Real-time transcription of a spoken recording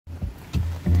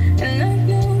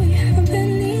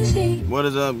What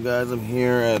is up, guys? I'm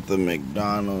here at the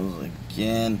McDonald's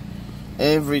again.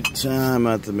 Every time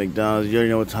at the McDonald's, you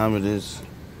already know what time it is.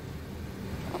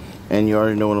 And you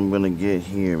already know what I'm going to get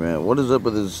here, man. What is up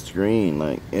with this screen?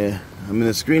 Like, I mean,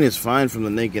 the screen is fine from the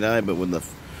naked eye, but when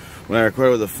I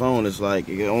record with the phone, it's like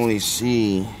you can only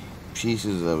see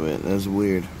pieces of it. That's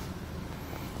weird.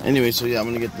 Anyway, so yeah, I'm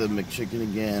going to get the McChicken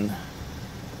again.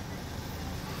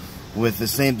 With the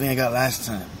same thing I got last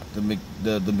time. The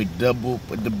McDouble,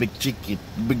 the big chicken.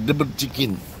 The big double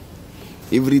chicken.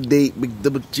 Every day, big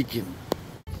double chicken.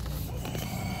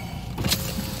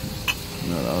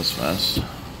 No, that was fast.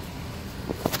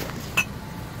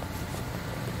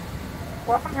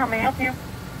 Welcome, how may I help you?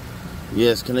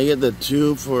 Yes, can I get the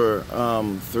 2 for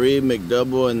 3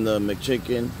 McDouble and the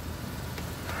McChicken?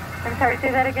 I'm sorry,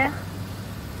 say that again?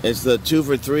 It's the 2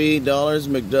 for $3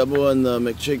 McDouble and the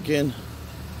McChicken.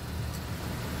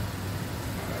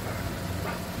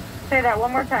 Say that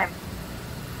one more time.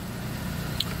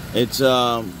 It's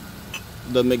the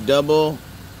McDouble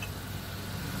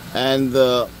and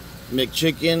the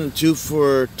McChicken, 2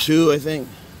 for $2, I think,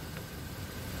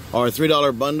 or a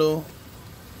 $3 bundle.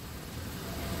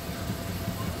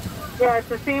 Yeah,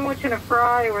 it's a sandwich and a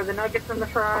fry, or the nuggets and the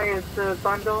fry is the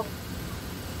bundle.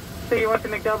 So you want the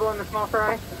McDouble and the small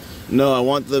fry? No, I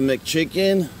want the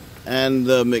McChicken and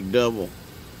the McDouble.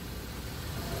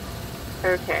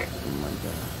 Okay. Oh my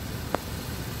God.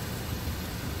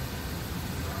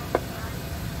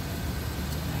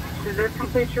 Does this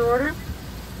complete your order?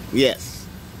 Yes.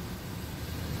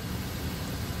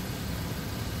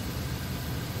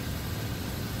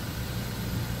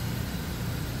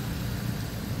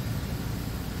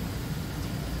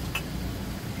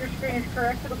 If your screen is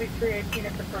correct, it'll be 318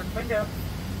 at the front window.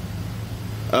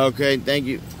 Okay, thank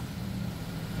you.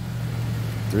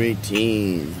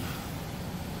 318.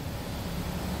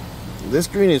 This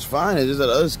screen is fine. It's just that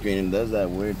other screen does that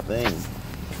weird thing.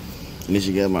 At least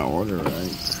you got my order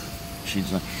right.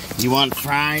 She's like, you want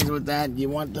fries with that? You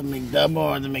want the McDouble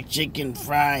or the McChicken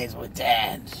fries with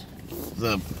that?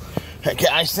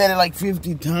 I said it like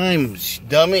 50 times,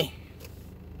 dummy.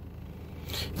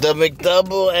 The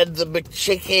McDouble and the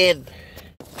McChicken.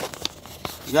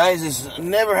 Guys, this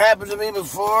never happened to me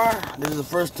before. This is the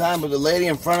first time, but the lady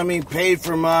in front of me paid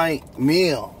for my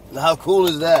meal. How cool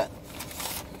is that?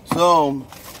 So,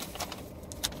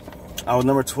 I was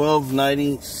number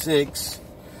 1296.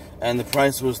 And the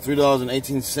price was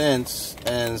 $3.18,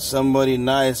 and somebody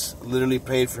nice literally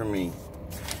paid for me.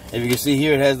 If you can see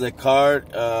here, it has the card.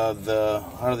 How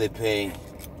do they pay?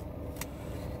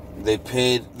 They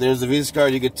paid. There's the Visa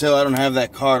card. You could tell I don't have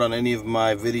that card on any of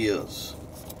my videos.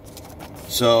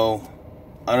 So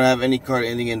I don't have any card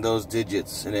ending in those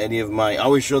digits in any of my. I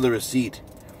always show the receipt,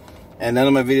 and none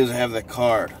of my videos have that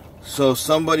card. So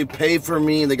somebody paid for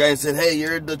me. The guy said, "Hey,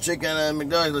 you're the chicken at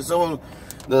McDonald's."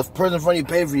 The person in front of you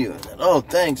paid for you. I said, "Oh,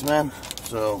 thanks, man."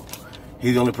 So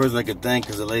he's the only person I could thank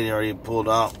because the lady already pulled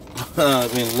out. I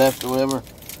mean, left or whatever.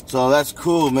 So that's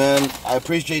cool, man. I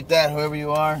appreciate that, whoever you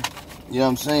are. You know what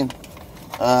I'm saying?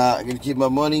 I'm going to keep my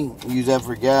money, use that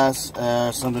for gas,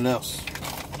 something else.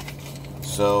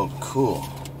 So, cool.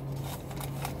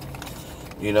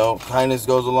 You know, kindness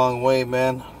goes a long way,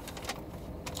 man.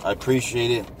 I appreciate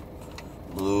it.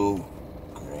 Blue,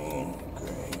 green,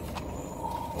 gray,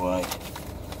 blue, white.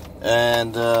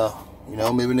 And, you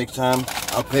know, maybe next time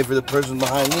I'll pay for the person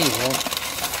behind me, man.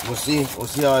 We'll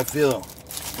see how I feel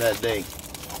that day.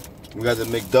 We got the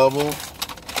McDouble.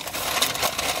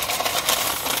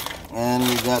 And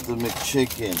we got the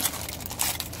McChicken.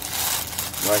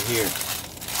 Right here.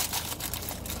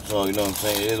 So, you know what I'm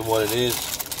saying? It is what it is.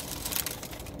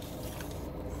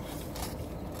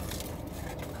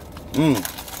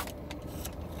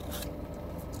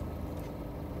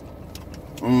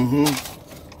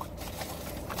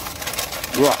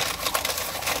 Yeah.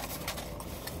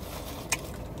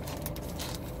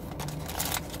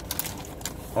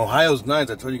 Ohio's nice.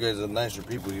 I told you guys there's nicer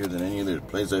people here than any other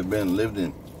place I've been lived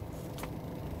in.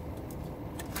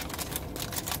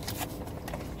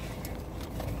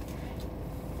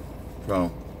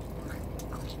 So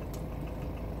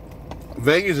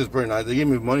Vegas is pretty nice. They gave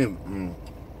me money.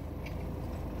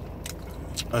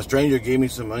 A stranger gave me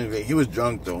some money. He was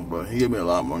drunk though, but he gave me a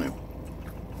lot of money.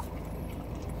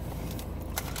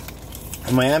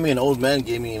 In Miami, an old man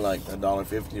gave me like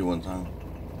 $1.50 one time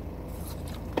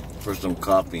for some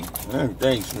coffee.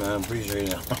 Thanks, man.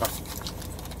 Appreciate it.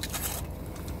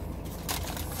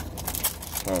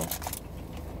 Oh.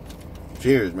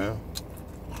 Cheers, man.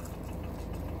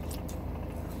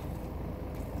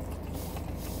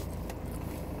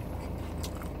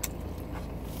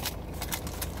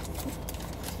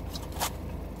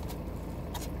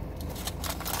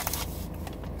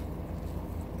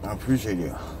 I appreciate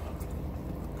you.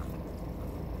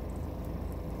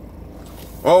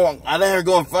 Oh, I let her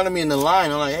go in front of me in the line.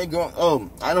 I'm like, hey, girl. Oh,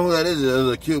 I know who that is. It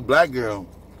was a cute black girl.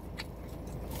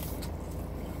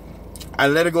 I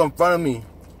let her go in front of me.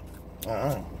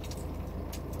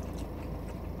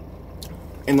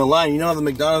 In the line, you know how the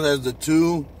McDonald's has the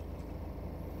two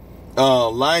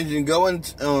lines you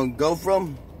can go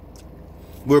from?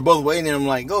 We were both waiting, and I'm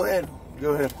like, go ahead.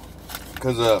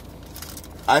 Because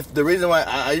the reason why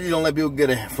I usually don't let people get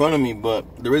in front of me,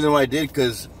 but the reason why I did,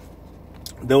 because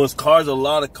there was a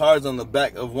lot of cars on the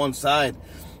back of one side,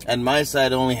 and my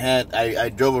side only had, I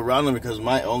drove around them because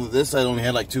this side only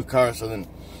had like 2 cars, so then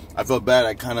I felt bad.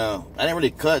 I didn't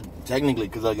really cut, technically,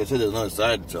 because like I said, there's another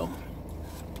side, so.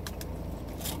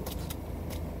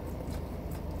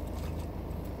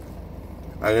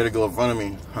 I let it go in front of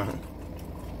me.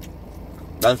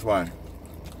 That's why.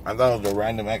 I thought it was a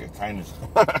random act of kindness.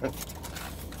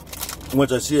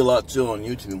 Which I see a lot too on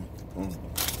YouTube.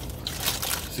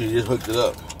 She just hooked it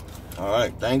up.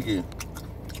 Alright, thank you.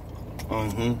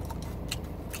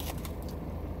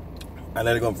 I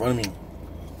let it go in front of me.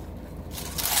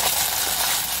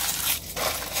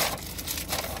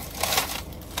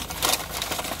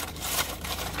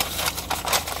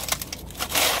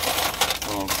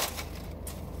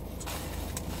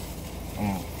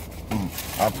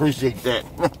 I appreciate that.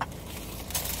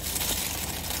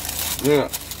 Yeah.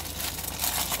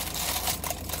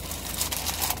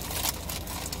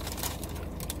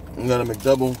 We got a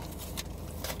McDouble.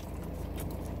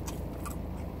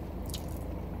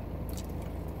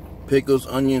 Pickles,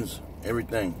 onions,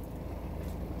 everything.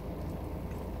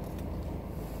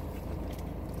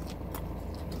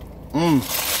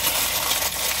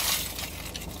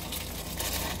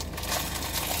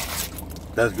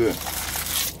 That's good.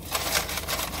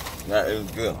 That is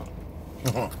good.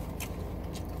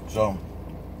 So,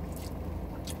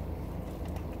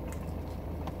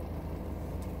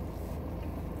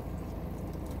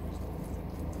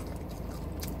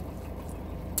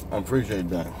 I appreciate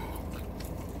that.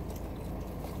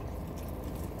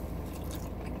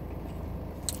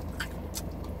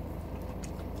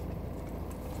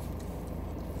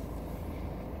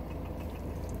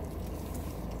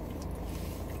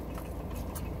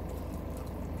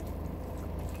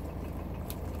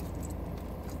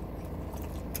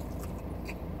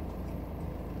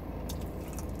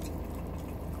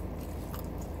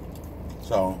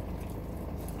 So,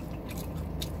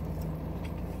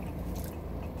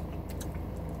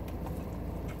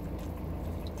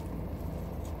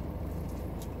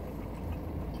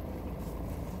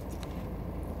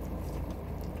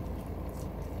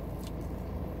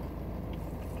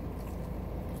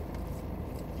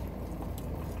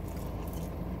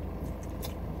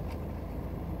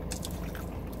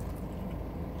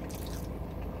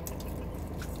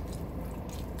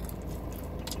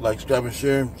 like, subscribe, and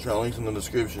share. Links in the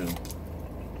description.